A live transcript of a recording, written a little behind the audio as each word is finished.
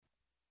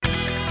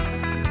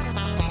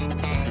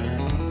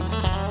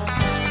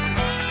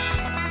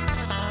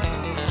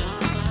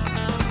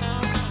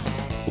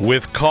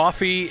With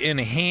coffee in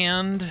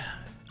hand,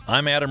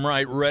 I'm Adam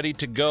Wright, ready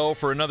to go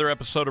for another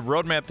episode of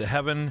Roadmap to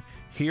Heaven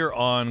here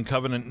on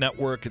Covenant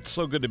Network. It's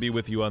so good to be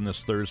with you on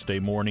this Thursday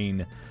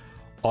morning,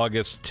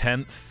 August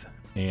 10th,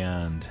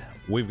 and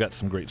we've got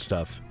some great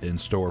stuff in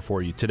store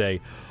for you today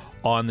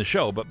on the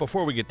show. But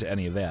before we get to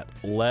any of that,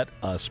 let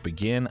us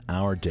begin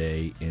our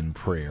day in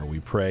prayer. We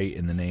pray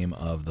in the name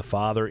of the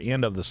Father,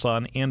 and of the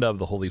Son, and of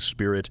the Holy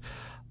Spirit.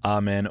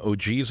 Amen. O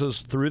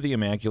Jesus, through the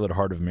Immaculate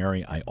Heart of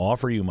Mary, I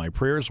offer you my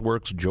prayers,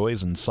 works,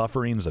 joys, and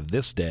sufferings of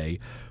this day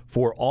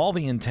for all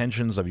the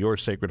intentions of your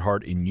Sacred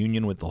Heart in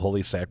union with the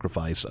holy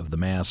sacrifice of the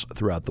Mass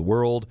throughout the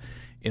world,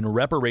 in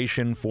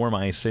reparation for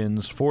my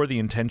sins, for the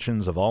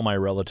intentions of all my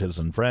relatives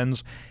and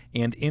friends,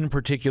 and in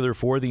particular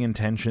for the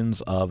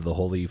intentions of the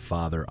Holy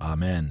Father.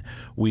 Amen.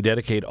 We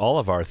dedicate all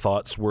of our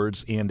thoughts,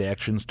 words, and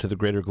actions to the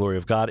greater glory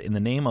of God in the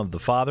name of the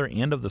Father,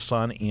 and of the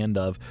Son, and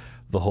of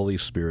the Holy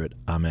Spirit.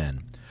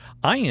 Amen.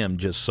 I am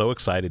just so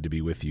excited to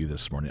be with you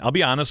this morning. I'll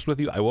be honest with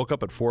you. I woke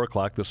up at 4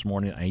 o'clock this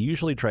morning. I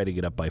usually try to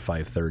get up by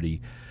 5:30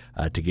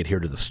 to get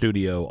here to the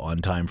studio on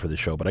time for the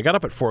show. But I got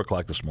up at 4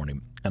 o'clock this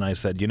morning, and I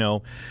said,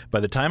 by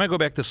the time I go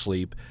back to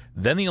sleep,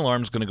 then the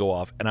alarm's going to go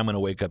off, and I'm going to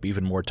wake up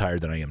even more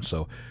tired than I am.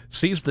 So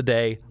seize the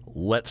day.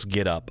 Let's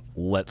get up.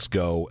 Let's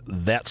go.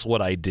 That's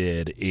what I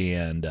did,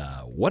 and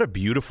what a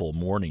beautiful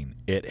morning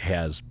it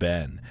has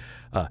been.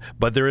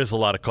 But there is a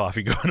lot of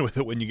coffee going with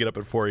it when you get up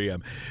at 4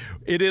 a.m.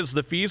 It is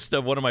the feast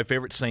of one of my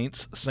favorite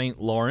saints,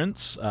 St.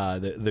 Lawrence,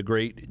 the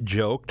great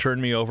joke,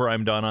 turn me over,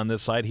 I'm done on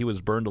this side. He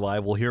was burned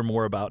alive. We'll hear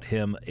more about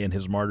him and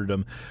his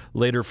martyrdom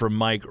later from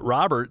Mike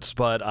Roberts.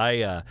 But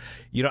I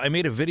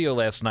made a video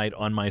last night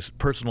on my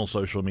personal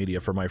social media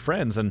for my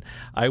friends, and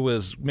I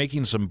was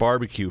making some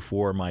barbecue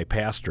for my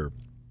pastor,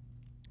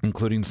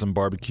 including some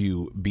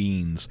barbecue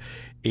beans.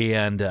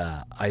 And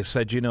I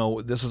said,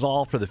 this is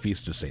all for the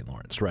Feast of St.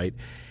 Lawrence, right?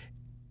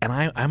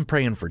 And I'm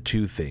praying for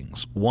two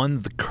things.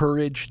 One, the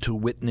courage to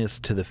witness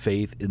to the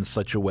faith in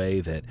such a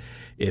way that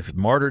if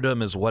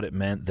martyrdom is what it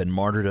meant, then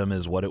martyrdom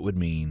is what it would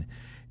mean,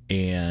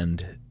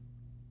 and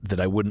that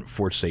I wouldn't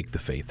forsake the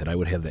faith, that I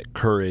would have that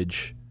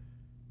courage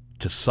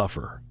to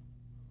suffer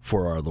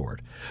for our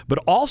Lord. But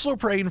also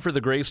praying for the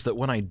grace that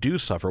when I do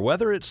suffer,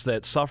 whether it's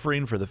that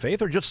suffering for the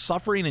faith or just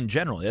suffering in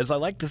general, as I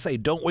like to say,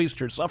 don't waste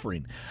your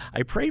suffering.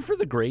 I pray for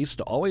the grace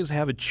to always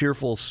have a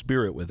cheerful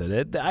spirit with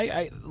it.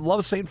 I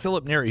love St.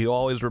 Philip Neri, who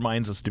always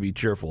reminds us to be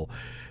cheerful,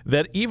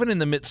 that even in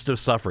the midst of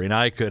suffering,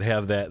 I could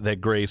have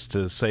that grace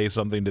to say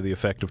something to the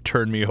effect of,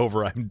 turn me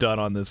over, I'm done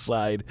on this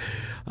side.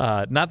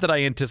 Not that I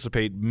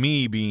anticipate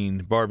me being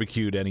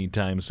barbecued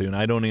anytime soon.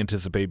 I don't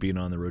anticipate being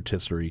on the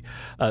rotisserie.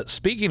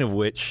 Speaking of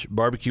which,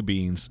 barbecue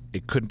beans,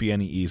 it couldn't be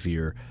any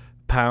easier.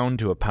 Pound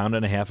to a pound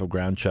and a half of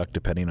ground chuck,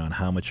 depending on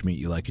how much meat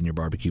you like in your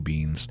barbecue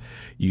beans.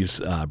 Use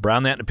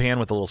brown that in a pan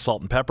with a little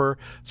salt and pepper.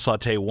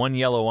 Saute 1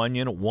 yellow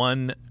onion,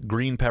 1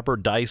 green pepper,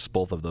 dice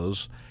both of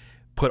those.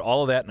 Put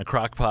all of that in a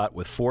crock pot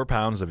with 4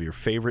 pounds of your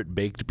favorite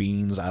baked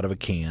beans out of a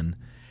can.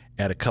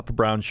 Add a cup of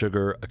brown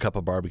sugar, a cup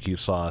of barbecue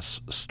sauce,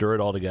 stir it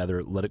all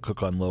together, let it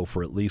cook on low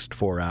for at least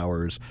 4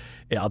 hours.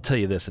 I'll tell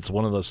you this, it's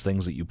one of those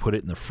things that you put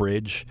it in the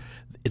fridge,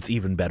 it's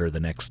even better the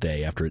next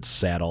day after it's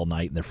sat all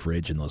night in the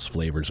fridge and those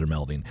flavors are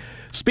melting.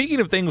 Speaking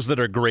of things that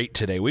are great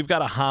today, we've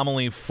got a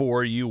homily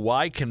for you.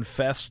 Why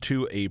confess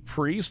to a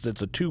priest?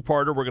 It's a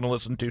two-parter we're going to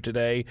listen to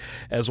today,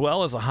 as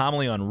well as a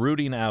homily on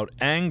rooting out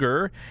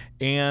anger.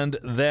 And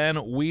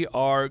then we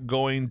are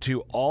going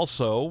to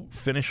also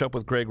finish up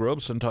with Greg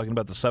Robeson talking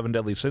about the 7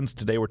 deadly sins.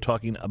 Today we're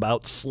talking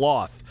about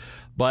sloth.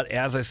 But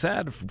as I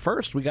said,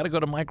 first we got to go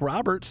to Mike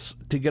Roberts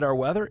to get our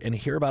weather and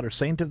hear about our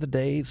saint of the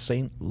day,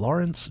 St.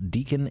 Lawrence,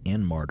 deacon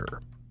and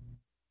martyr.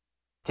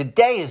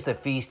 Today is the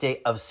feast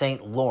day of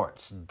St.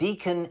 Lawrence,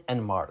 deacon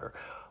and martyr.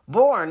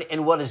 Born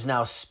in what is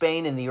now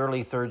Spain in the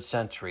early 3rd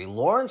century,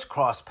 Lawrence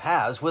crossed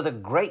paths with a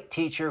great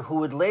teacher who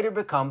would later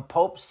become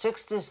Pope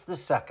Sixtus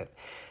II.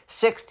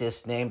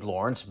 Sixtus named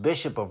Lawrence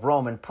Bishop of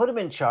Rome and put him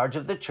in charge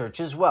of the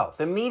church's wealth.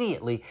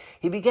 Immediately,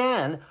 he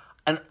began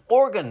an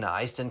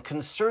organized and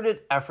concerted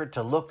effort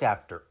to look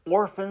after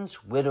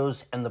orphans,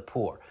 widows, and the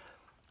poor.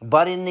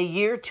 But in the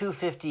year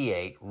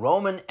 258,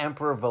 Roman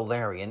Emperor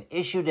Valerian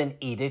issued an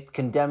edict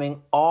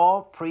condemning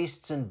all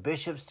priests and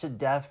bishops to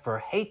death for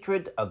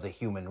hatred of the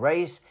human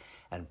race,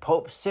 and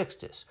Pope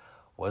Sixtus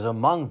was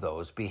among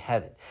those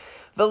beheaded.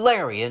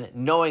 Valerian,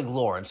 knowing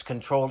Lawrence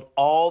controlled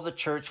all the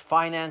church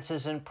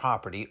finances and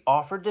property,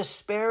 offered to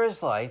spare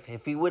his life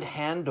if he would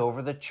hand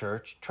over the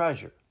church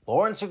treasure.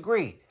 Lawrence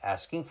agreed,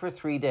 asking for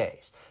 3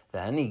 days.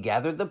 Then he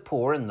gathered the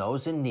poor and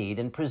those in need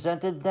and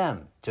presented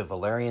them to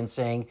Valerian,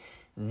 saying,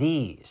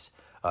 "These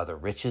are the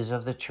riches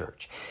of the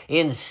church."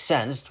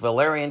 Incensed,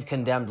 Valerian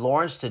condemned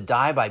Lawrence to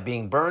die by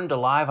being burned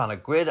alive on a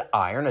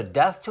gridiron, a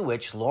death to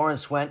which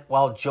Lawrence went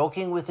while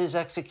joking with his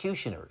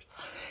executioners.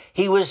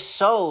 He was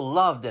so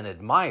loved and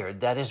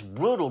admired that his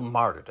brutal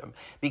martyrdom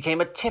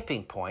became a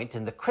tipping point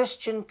in the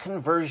Christian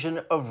conversion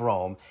of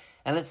Rome,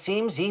 and it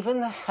seems even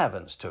the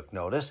heavens took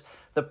notice.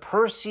 The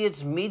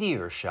Perseids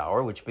meteor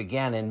shower, which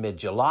began in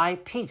mid-July,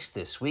 peaks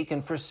this week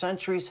and for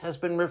centuries has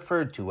been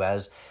referred to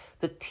as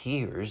the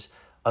Tears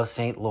of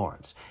St.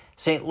 Lawrence.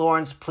 St.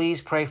 Lawrence,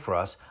 please pray for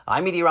us.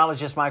 I'm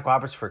meteorologist Mike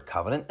Roberts for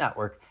Covenant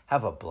Network.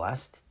 Have a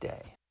blessed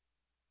day.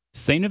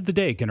 Saint of the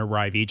Day can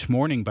arrive each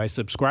morning by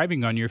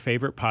subscribing on your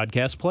favorite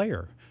podcast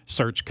player.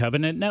 Search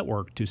Covenant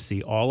Network to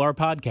see all our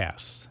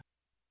podcasts.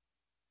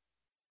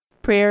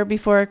 Prayer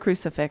before a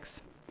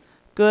crucifix.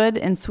 Good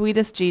and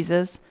sweetest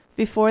Jesus,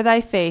 before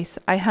thy face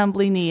I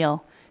humbly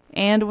kneel,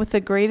 and with the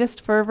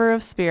greatest fervor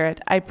of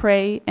spirit I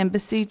pray and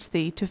beseech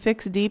thee to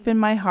fix deep in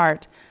my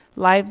heart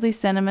lively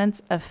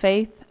sentiments of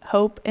faith,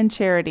 hope, and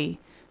charity,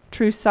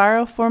 true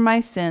sorrow for my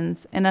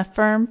sins, and a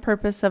firm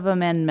purpose of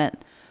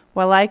amendment,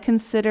 while I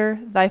consider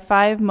thy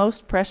 5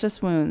 most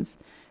precious wounds,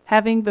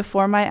 having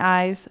before my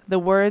eyes the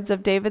words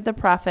of David the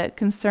prophet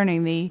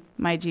concerning thee,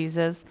 my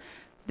Jesus.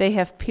 They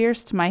have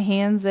pierced my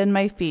hands and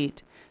my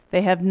feet.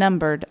 They have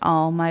numbered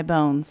all my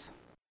bones.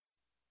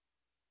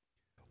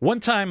 One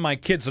time my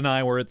kids and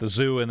I were at the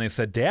zoo and they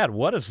said, "Dad,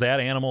 what is that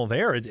animal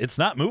there? It's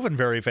not moving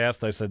very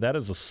fast." I said, "That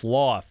is a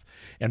sloth."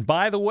 And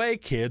by the way,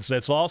 kids,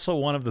 that's also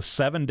one of the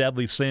 7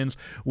 deadly sins.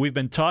 We've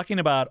been talking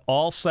about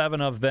all 7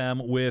 of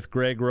them with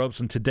Greg Ropes,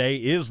 and today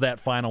is that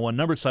final one.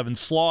 Number 7,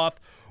 sloth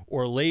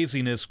or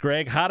laziness.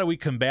 Greg, how do we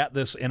combat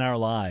this in our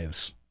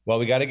lives? Well,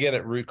 we got to get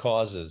at root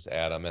causes,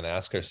 Adam, and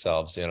ask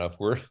ourselves, if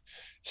we're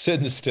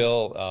sitting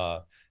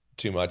still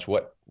too much,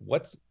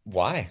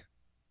 why?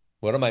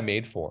 What am I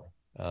made for?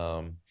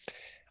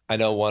 I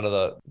know one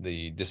of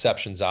the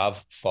deceptions I've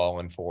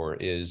fallen for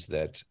is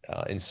that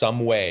in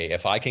some way,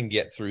 if I can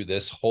get through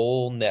this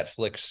whole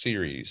Netflix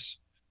series,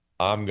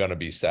 I'm going to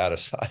be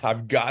satisfied.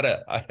 I've got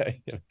to,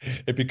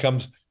 it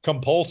becomes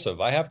compulsive.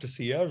 I have to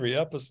see every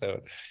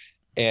episode.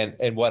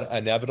 And what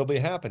inevitably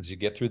happens, you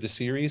get through the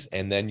series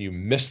and then you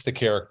miss the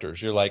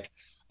characters. You're like,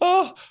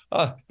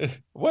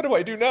 what do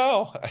I do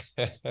now?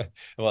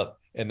 Well,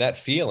 and that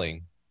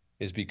feeling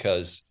is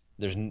because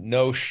there's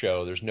no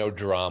show, there's no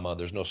drama,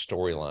 there's no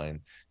storyline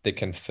that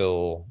can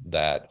fill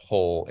that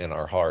hole in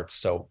our hearts.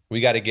 So we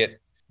got to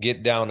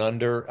get down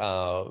under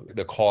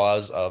the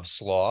cause of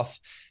sloth.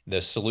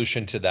 The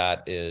solution to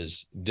that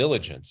is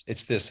diligence.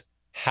 It's this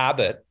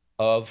habit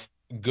of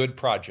good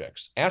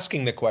projects,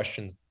 asking the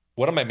question,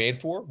 what am I made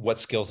for? What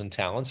skills and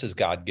talents has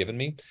God given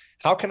me?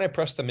 How can I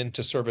press them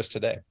into service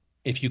today?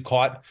 If you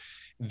caught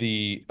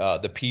the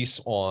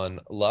piece on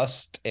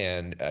lust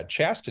and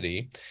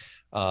chastity,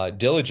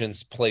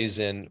 diligence plays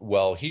in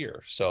well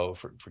here. So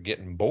for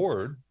getting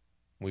bored,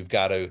 we've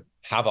got to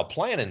have a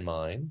plan in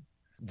mind.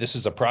 This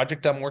is a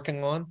project I'm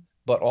working on,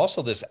 but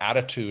also this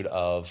attitude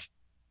of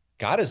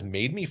God has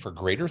made me for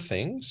greater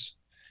things,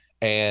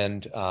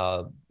 and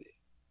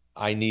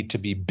I need to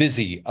be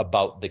busy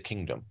about the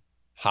kingdom.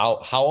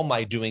 How am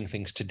I doing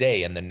things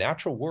today in the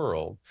natural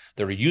world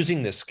that are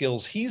using the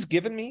skills he's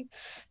given me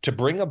to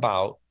bring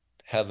about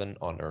heaven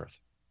on earth?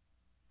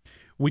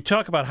 We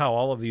talk about how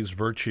all of these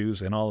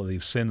virtues and all of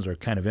these sins are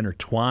kind of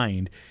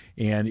intertwined,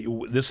 and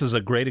this is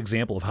a great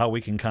example of how we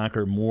can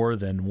conquer more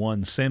than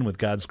one sin with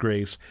God's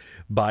grace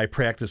by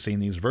practicing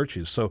these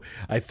virtues. So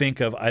I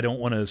think I don't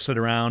want to sit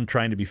around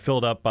trying to be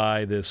filled up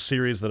by this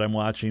series that I'm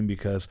watching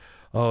because,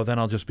 then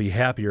I'll just be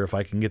happier if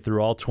I can get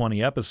through all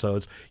 20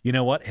 episodes. You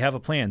know what? Have a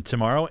plan.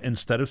 Tomorrow,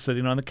 instead of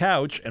sitting on the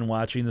couch and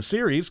watching the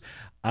series,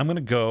 I'm going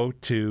to go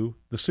to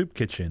the soup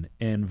kitchen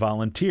and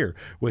volunteer,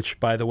 which,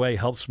 by the way,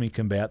 helps me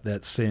combat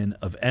that sin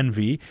of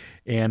envy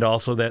and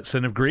also that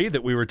sin of greed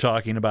that we were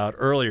talking about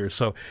earlier.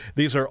 So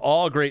these are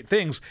all great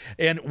things.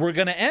 And we're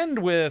going to end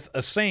with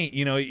a saint.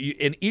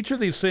 In each of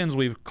these sins,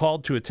 we've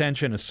called to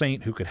attention a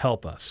saint who could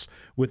help us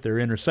with their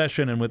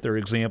intercession and with their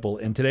example.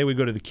 And today we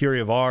go to the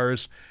Kyrie of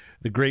Ars,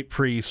 the great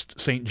priest,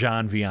 St.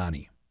 John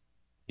Vianney.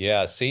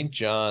 Yeah, St.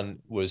 John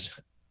was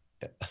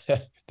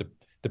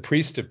the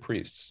priest of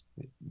priests,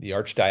 the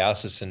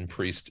archdiocesan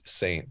priest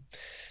saint.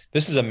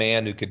 This is a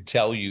man who could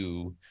tell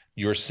you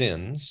your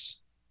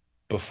sins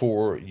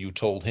before you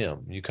told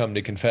him. You come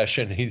to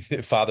confession,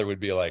 the father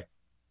would be like,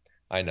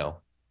 I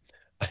know.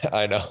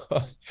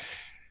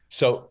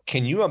 So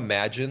can you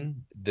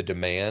imagine the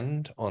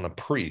demand on a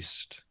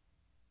priest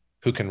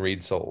who can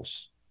read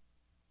souls?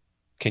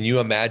 Can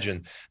you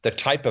imagine the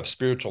type of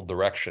spiritual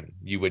direction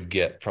you would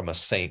get from a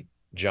St.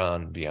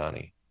 John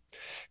Vianney?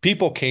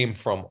 People came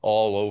from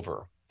all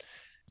over.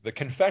 The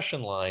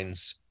confession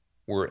lines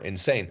were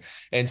insane.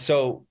 And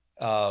so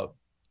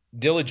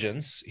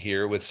Diligence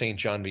here with St.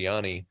 John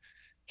Vianney,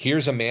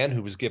 here's a man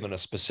who was given a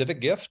specific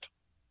gift,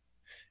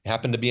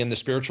 happened to be in the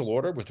spiritual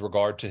order with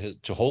regard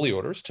to holy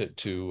orders,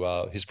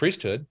 to his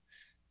priesthood,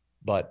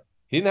 but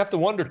he didn't have to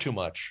wonder too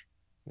much.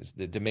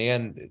 The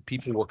demand,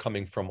 people were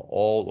coming from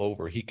all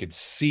over. He could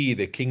see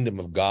the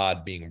kingdom of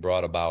God being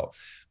brought about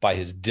by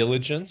his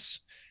diligence.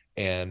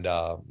 And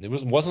it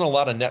wasn't a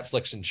lot of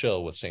Netflix and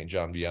chill with St.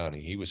 John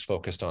Vianney. He was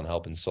focused on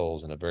helping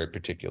souls in a very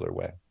particular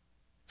way.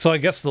 So I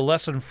guess the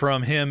lesson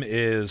from him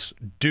is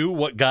do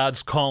what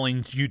God's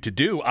calling you to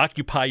do.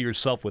 Occupy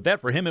yourself with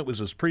that. For him, it was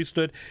his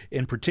priesthood,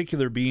 in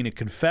particular being a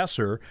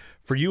confessor.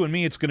 For you and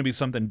me, it's going to be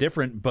something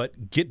different,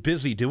 but get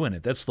busy doing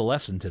it. That's the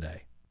lesson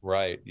today.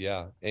 Right.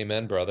 Yeah.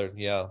 Amen, brother.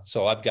 Yeah.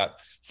 So I've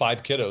got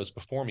 5 kiddos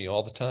before me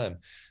all the time.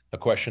 A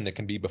question that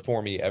can be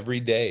before me every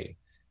day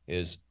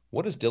is,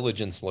 what does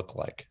diligence look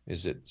like?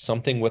 Is it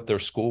something with their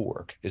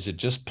schoolwork? Is it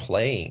just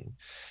playing?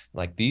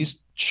 Like,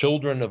 these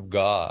children of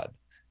God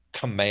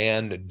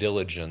command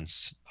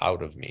diligence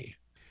out of me.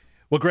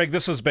 Well, Greg,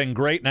 this has been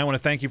great, and I want to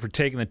thank you for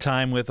taking the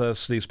time with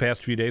us these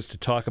past few days to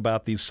talk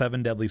about these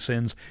 7 deadly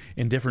sins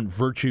and different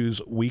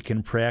virtues we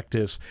can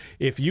practice.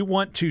 If you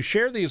want to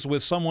share these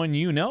with someone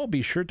you know,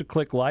 be sure to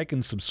click like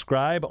and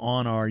subscribe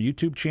on our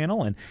YouTube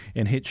channel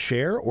and hit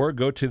share, or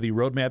go to the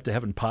Roadmap to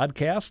Heaven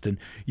podcast, and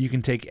you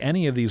can take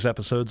any of these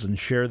episodes and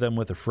share them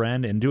with a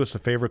friend. And do us a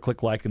favor,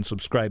 click like and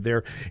subscribe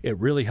there. It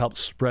really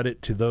helps spread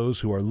it to those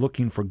who are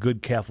looking for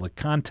good Catholic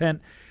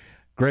content.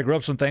 Greg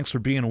Robeson, thanks for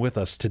being with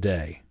us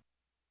today.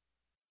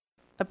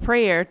 A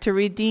Prayer to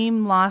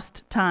Redeem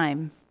Lost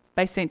Time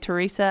by St.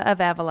 Teresa of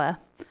Avila.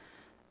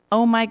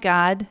 O my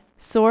God,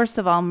 source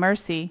of all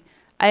mercy,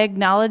 I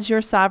acknowledge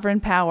your sovereign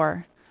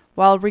power.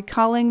 While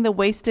recalling the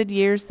wasted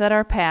years that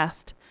are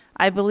past,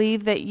 I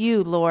believe that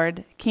you,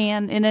 Lord,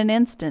 can in an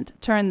instant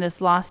turn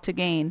this loss to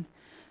gain.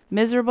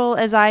 Miserable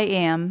as I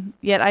am,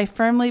 yet I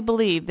firmly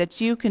believe that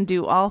you can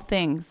do all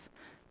things.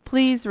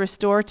 Please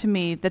restore to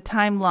me the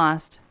time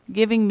lost,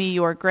 giving me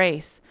your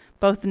grace,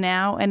 both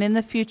now and in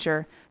the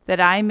future, that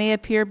I may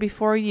appear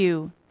before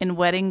you in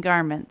wedding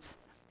garments.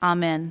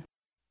 Amen.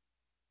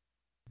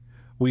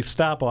 We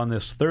stop on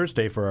this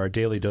Thursday for our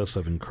daily dose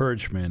of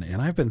encouragement,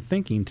 and I've been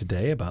thinking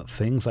today about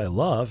things I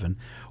love. And,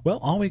 well,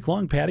 all week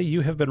long, Patty,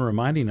 you have been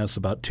reminding us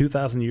about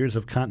 2,000 years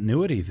of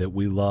continuity that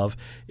we love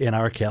in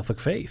our Catholic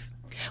faith.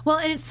 Well,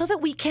 and it's so that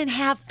we can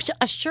have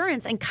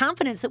assurance and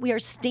confidence that we are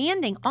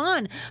standing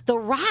on the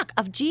rock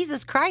of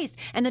Jesus Christ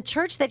and the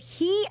church that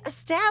he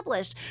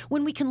established,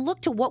 when we can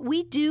look to what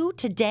we do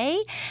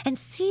today and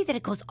see that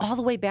it goes all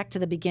the way back to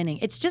the beginning.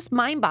 It's just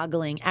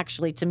mind-boggling,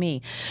 actually, to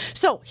me.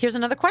 So here's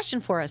another question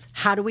for us.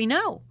 How do we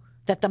know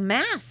that the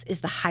Mass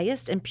is the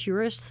highest and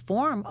purest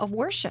form of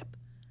worship?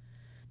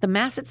 The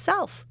Mass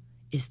itself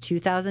is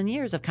 2,000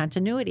 years of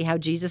continuity, how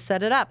Jesus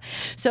set it up.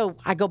 So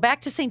I go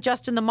back to St.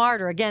 Justin the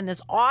Martyr, again,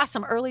 this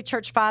awesome early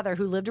church father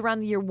who lived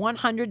around the year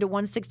 100 to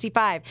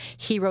 165.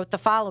 He wrote the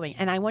following,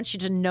 and I want you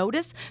to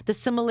notice the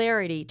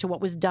similarity to what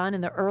was done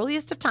in the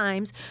earliest of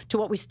times to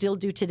what we still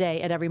do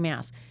today at every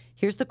Mass.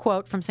 Here's the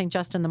quote from St.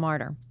 Justin the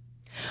Martyr.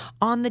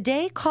 On the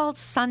day called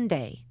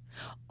Sunday,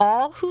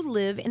 all who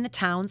live in the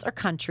towns or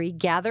country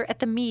gather at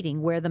the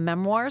meeting where the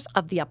memoirs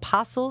of the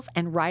apostles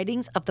and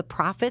writings of the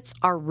prophets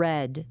are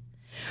read.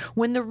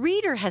 When the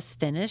reader has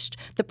finished,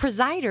 the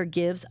presider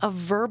gives a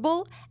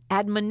verbal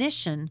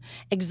admonition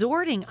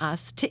exhorting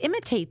us to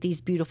imitate these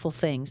beautiful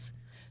things.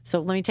 So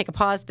let me take a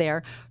pause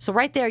there. So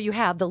right there you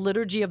have the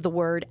liturgy of the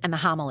word and the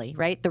homily,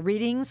 right? The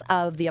readings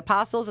of the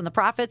apostles and the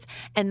prophets,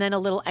 and then a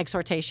little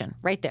exhortation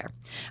right there.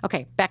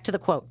 Okay, back to the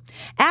quote.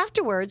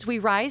 Afterwards, we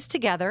rise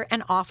together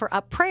and offer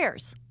up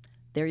prayers.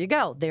 There you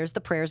go. There's the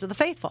prayers of the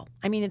faithful.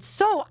 I mean, it's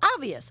so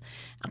obvious.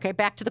 Okay,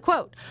 back to the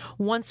quote.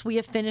 Once we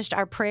have finished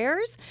our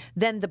prayers,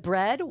 then the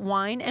bread,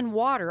 wine, and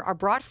water are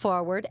brought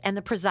forward, and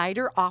the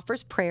presider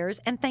offers prayers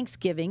and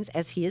thanksgivings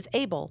as he is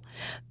able.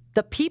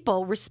 The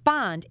people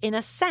respond in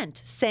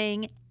assent,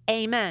 saying,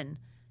 Amen.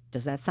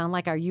 Does that sound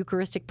like our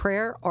Eucharistic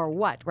prayer or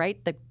what,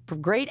 right? The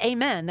great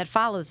Amen that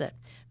follows it.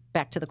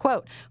 Back to the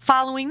quote.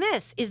 Following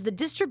this is the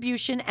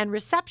distribution and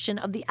reception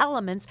of the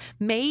elements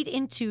made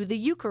into the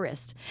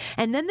Eucharist.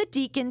 And then the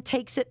deacon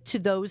takes it to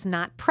those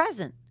not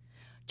present,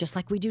 just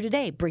like we do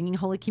today, bringing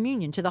Holy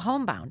Communion to the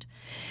homebound.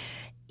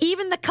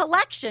 Even the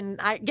collection,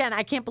 I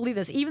can't believe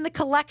this, even the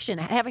collection,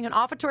 having an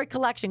offertory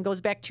collection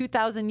goes back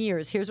 2,000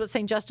 years. Here's what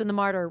St. Justin the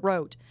Martyr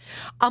wrote.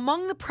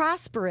 Among the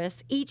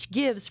prosperous, each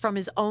gives from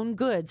his own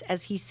goods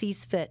as he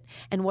sees fit,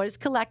 and what is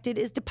collected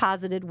is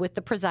deposited with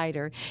the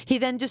presider. He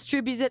then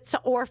distributes it to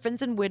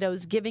orphans and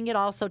widows, giving it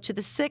also to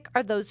the sick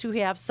or those who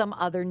have some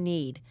other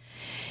need.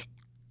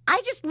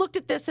 I just looked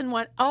at this and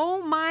went,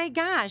 oh my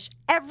gosh,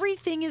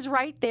 everything is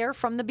right there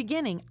from the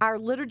beginning. Our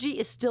liturgy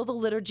is still the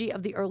liturgy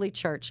of the early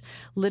church.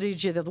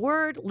 Liturgy of the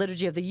Word,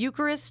 liturgy of the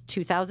Eucharist,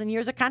 2,000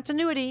 years of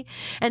continuity.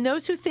 And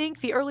those who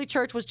think the early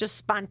church was just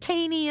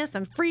spontaneous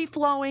and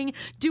free-flowing,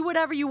 do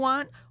whatever you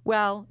want,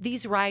 well,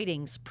 these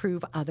writings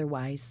prove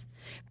otherwise.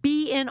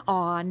 Be in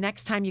awe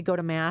next time you go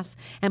to Mass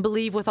and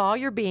believe with all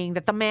your being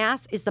that the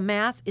Mass is the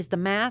Mass is the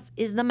Mass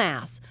is the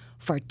Mass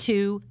for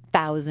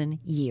 2,000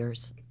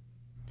 years.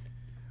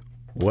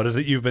 What is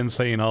it you've been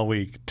saying all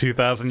week?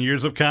 2,000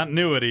 years of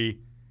continuity.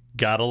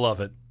 Gotta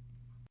love it.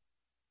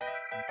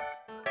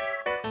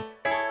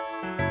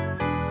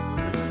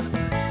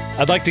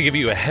 I'd like to give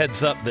you a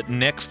heads up that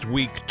next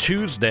week,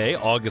 Tuesday,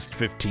 August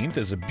 15th,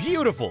 is a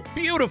beautiful,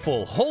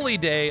 beautiful holy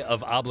day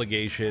of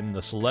obligation,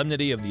 the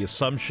solemnity of the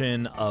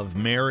Assumption of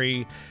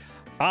Mary.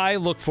 I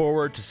look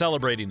forward to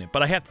celebrating it.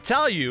 But I have to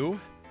tell you,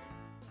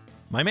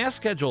 my mass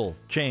schedule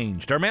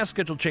changed. Our mass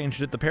schedule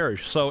changed at the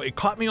parish. So it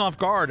caught me off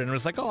guard, and it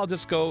was like, oh, I'll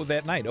just go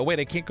that night. Oh, wait,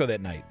 I can't go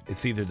that night.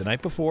 It's either the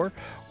night before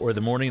or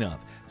the morning of.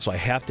 So I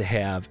have to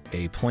have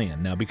a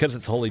plan. Now, because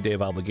it's Holy Day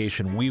of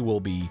Obligation, we will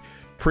be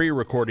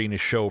pre-recording a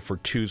show for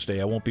Tuesday.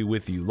 I won't be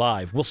with you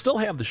live. We'll still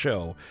have the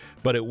show,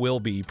 but it will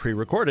be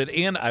pre-recorded,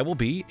 and I will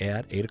be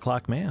at 8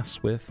 o'clock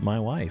Mass with my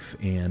wife,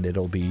 and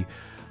it'll be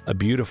a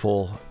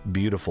beautiful,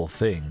 beautiful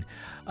thing.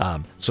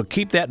 So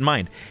keep that in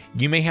mind.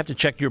 You may have to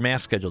check your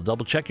Mass schedule,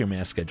 double check your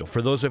Mass schedule.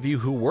 For those of you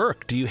who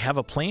work, do you have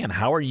a plan?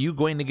 How are you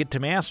going to get to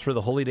Mass for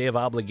the Holy Day of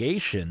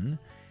Obligation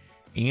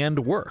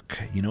and work?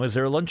 You know, is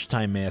there a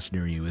lunchtime Mass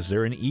near you? Is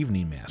there an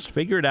evening Mass?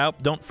 Figure it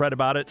out. Don't fret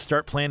about it.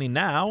 Start planning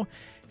now,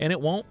 and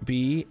it won't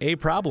be a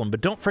problem. But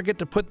don't forget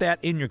to put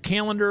that in your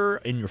calendar,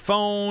 in your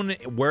phone,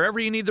 wherever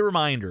you need the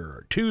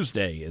reminder.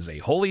 Tuesday is a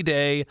holy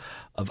day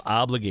of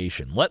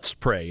obligation. Let's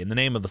pray. In the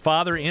name of the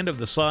Father, and of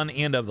the Son,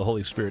 and of the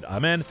Holy Spirit.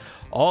 Amen.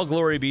 All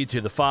glory be to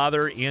the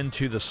Father, and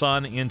to the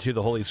Son, and to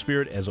the Holy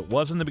Spirit, as it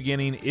was in the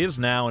beginning, is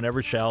now, and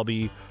ever shall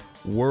be,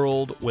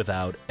 world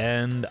without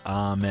end.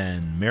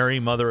 Amen.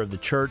 Mary, Mother of the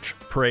Church,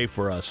 pray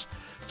for us.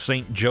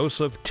 Saint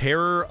Joseph,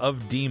 terror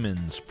of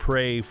demons,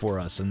 pray for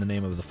us. In the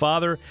name of the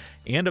Father,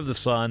 and of the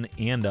Son,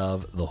 and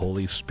of the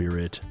Holy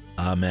Spirit.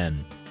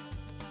 Amen.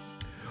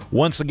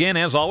 Once again,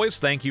 as always,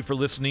 thank you for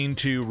listening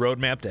to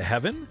Roadmap to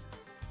Heaven.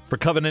 For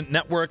Covenant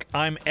Network,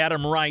 I'm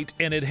Adam Wright,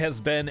 and it has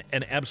been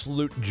an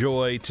absolute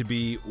joy to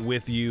be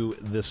with you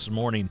this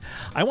morning.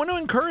 I want to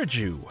encourage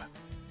you.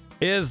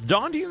 As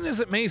daunting as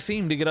it may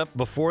seem to get up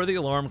before the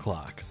alarm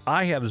clock,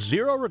 I have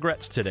zero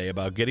regrets today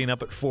about getting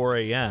up at 4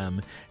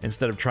 a.m.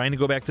 instead of trying to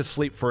go back to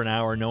sleep for an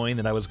hour knowing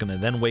that I was going to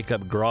then wake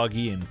up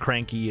groggy and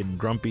cranky and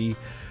grumpy.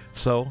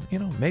 So,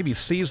 maybe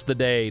seize the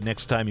day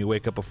next time you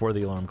wake up before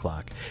the alarm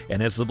clock.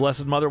 And as the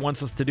Blessed Mother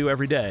wants us to do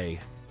every day,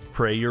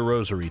 pray your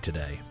rosary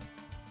today.